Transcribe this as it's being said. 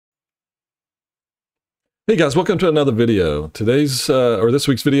Hey guys, welcome to another video. Today's or this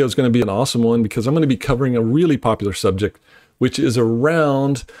week's video is going to be an awesome one because I'm going to be covering a really popular subject, which is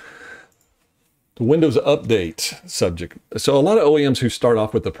around the Windows Update subject. So a lot of OEMs who start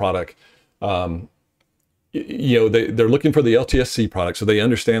off with the product, they're looking for the LTSC product, so they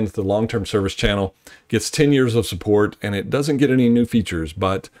understand that the long-term service channel gets 10 years of support and it doesn't get any new features,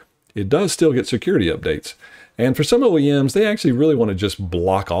 but it does still get security updates. And for some OEMs, they actually really want to just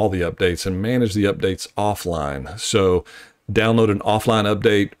block all the updates and manage the updates offline. So download an offline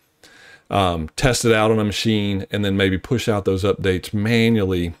update, test it out on a machine, and then maybe push out those updates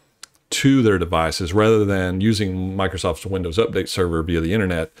manually to their devices rather than using Microsoft's Windows Update server via the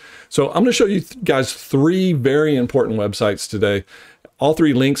internet. So I'm going to show you guys three very important websites today. All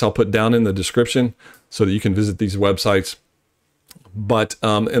three links I'll put down in the description so that you can visit these websites. But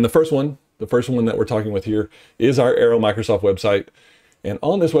in the first one that we're talking with here is our Aero Microsoft website. And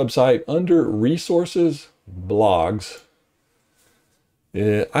on this website, under Resources, Blogs,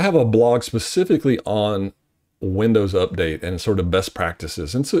 I have a blog specifically on Windows Update and sort of best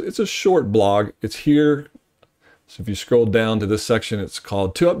practices. And so it's a short blog. It's here. So if you scroll down to this section, it's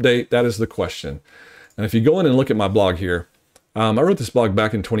called To Update, That Is the Question. And if you go in and look at my blog here, I wrote this blog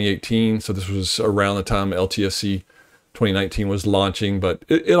back in 2018. So this was around the time LTSC 2019 was launching, but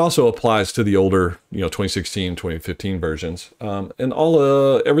it also applies to the older, 2016, 2015 versions. And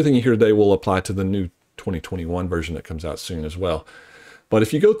everything you hear today will apply to the new 2021 version that comes out soon as well. But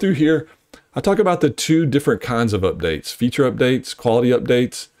if you go through here, I talk about the two different kinds of updates: feature updates, quality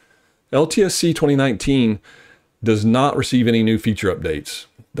updates. LTSC 2019 does not receive any new feature updates.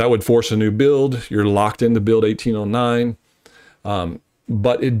 That would force a new build. You're locked into build 1809.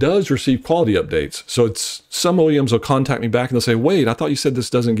 But it does receive quality updates. So some OEMs will contact me back and they'll say, wait, I thought you said this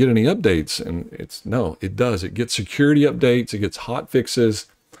doesn't get any updates. And no, it does. It gets security updates. It gets hot fixes.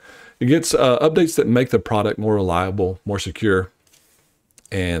 It gets updates that make the product more reliable, more secure.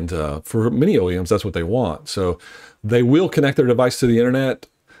 And for many OEMs, that's what they want. So they will connect their device to the internet,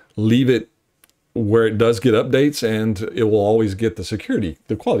 leave it where it does get updates, and it will always get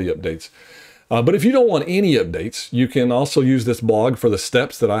the quality updates. But if you don't want any updates, you can also use this blog for the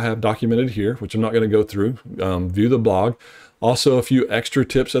steps that I have documented here, which I'm not going to go through. View the blog. Also, a few extra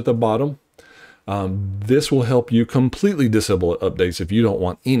tips at the bottom. This will help you completely disable updates if you don't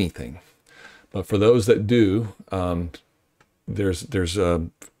want anything. But for those that do, there's two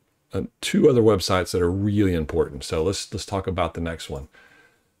other websites that are really important. So let's talk about the next one.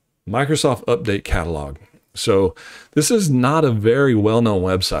 Microsoft Update Catalog. So this is not a very well-known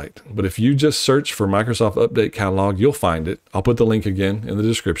website, but if you just search for Microsoft Update Catalog, you'll find it. I'll put the link again in the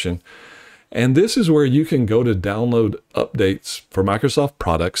description. And this is where you can go to download updates for Microsoft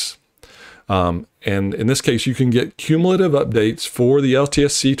products. And in this case, you can get cumulative updates for the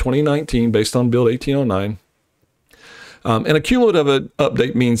LTSC 2019 based on build 1809. And a cumulative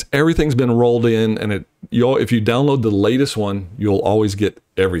update means everything's been rolled in, and if you download the latest one, you'll always get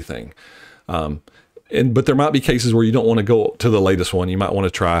everything. But there might be cases where you don't want to go to the latest one. You might want to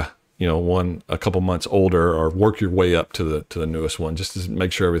try, one a couple months older, or work your way up to the newest one just to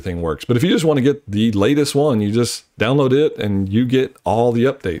make sure everything works. But if you just want to get the latest one, you just download it and you get all the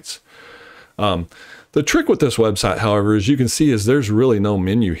updates. The trick with this website, however, as you can see, is there's really no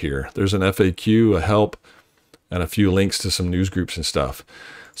menu here. There's an FAQ, a help, and a few links to some news groups and stuff.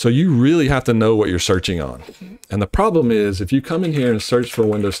 So you really have to know what you're searching on. And the problem is, if you come in here and search for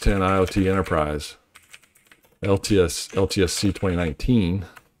Windows 10 IoT Enterprise, LTSC 2019,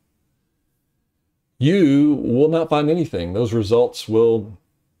 you will not find anything. Those results will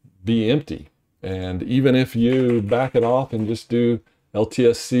be empty. And even if you back it off and just do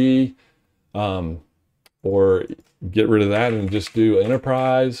LTSC, or get rid of that and just do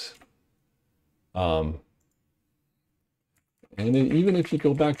Enterprise, and then even if you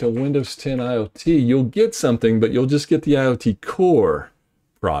go back to Windows 10 IoT, you'll get something, but you'll just get the IoT Core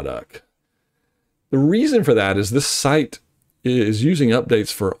product. The reason for that is this site is using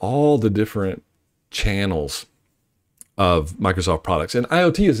updates for all the different channels of Microsoft products. And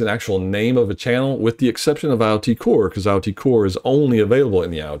IoT is an actual name of a channel, with the exception of IoT Core, because IoT Core is only available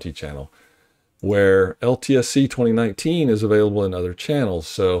in the IoT channel, where LTSC 2019 is available in other channels.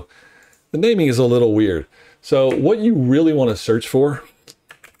 So the naming is a little weird. So what you really want to search for,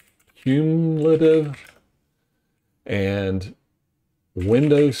 cumulative and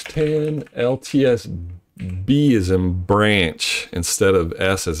Windows 10 LTSB is in branch instead of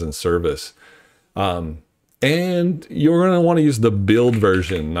S as in service. And you're going to want to use the build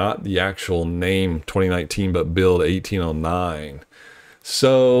version, not the actual name 2019, but build 1809.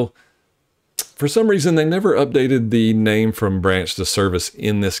 So for some reason, they never updated the name from branch to service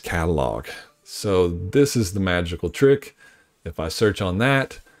in this catalog. So this is the magical trick. If I search on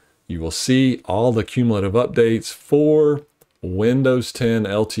that, you will see all the cumulative updates for Windows 10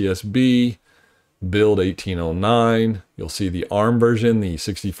 LTSB, build 1809. You'll see the ARM version, the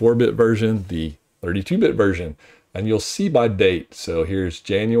 64-bit version, the 32-bit version, and you'll see by date. So here's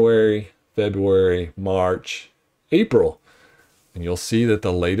January, February, March, April. And you'll see that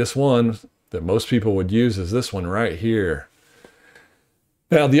the latest one that most people would use is this one right here.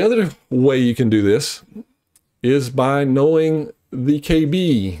 Now, the other way you can do this is by knowing the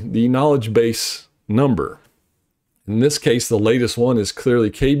KB, the knowledge base number. In this case, the latest one is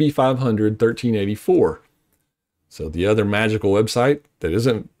clearly KB 500 1384. So the other magical website that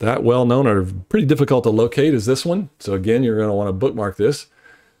isn't that well known or pretty difficult to locate is this one. So again, you're going to want to bookmark this.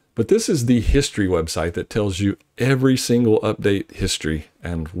 But this is the history website that tells you every single update history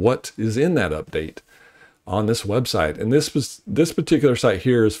and what is in that update on this website. And this particular site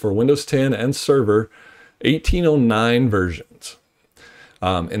here is for Windows 10 and Server 1809 versions.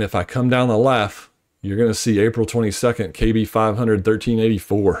 And if I come down the left, you're going to see April 22nd, KB 500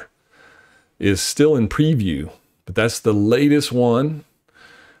 1384 is still in preview, but that's the latest one.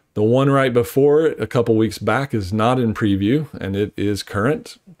 The one right before it, a couple weeks back, is not in preview, and it is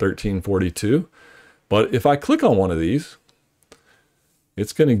current, 1342. But if I click on one of these,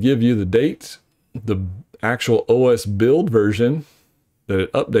 it's going to give you the date, the actual OS build version that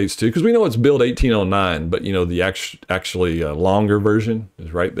it updates to, because we know it's build 1809, but you know the actually longer version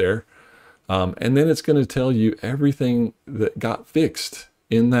is right there. And then it's going to tell you everything that got fixed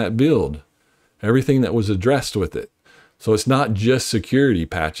in that build, everything that was addressed with it. So it's not just security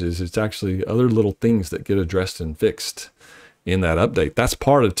patches, it's actually other little things that get addressed and fixed in that update. That's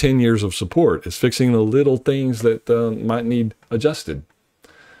part of 10 years of support, is fixing the little things that might need adjusted,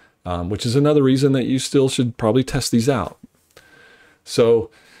 which is another reason that you still should probably test these out. So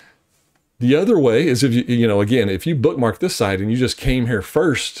the other way is if again, if you bookmark this site and you just came here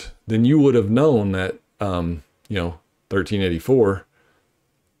first, then you would have known that, 1384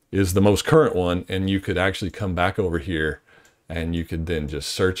 is the most current one, and you could actually come back over here and you could then just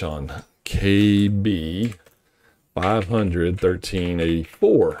search on KB 500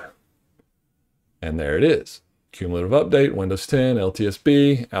 1384. And there it is. Cumulative update, Windows 10,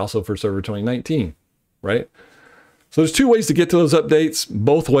 LTSB, also for Server 2019, right? So there's two ways to get to those updates.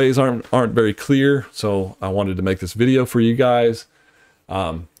 Both ways aren't very clear, so I wanted to make this video for you guys.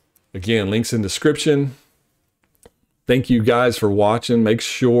 Again, links in description. Thank you guys for watching. Make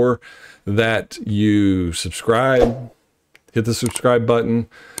sure that you subscribe, hit the subscribe button.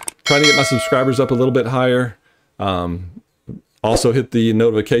 Trying to get my subscribers up a little bit higher. Also hit the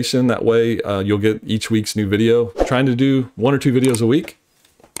notification, that way you'll get each week's new video. Trying to do 1 or 2 videos a week.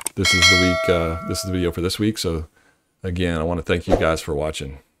 This is the video for this week. So again, I want to thank you guys for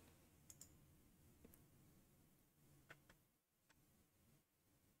watching.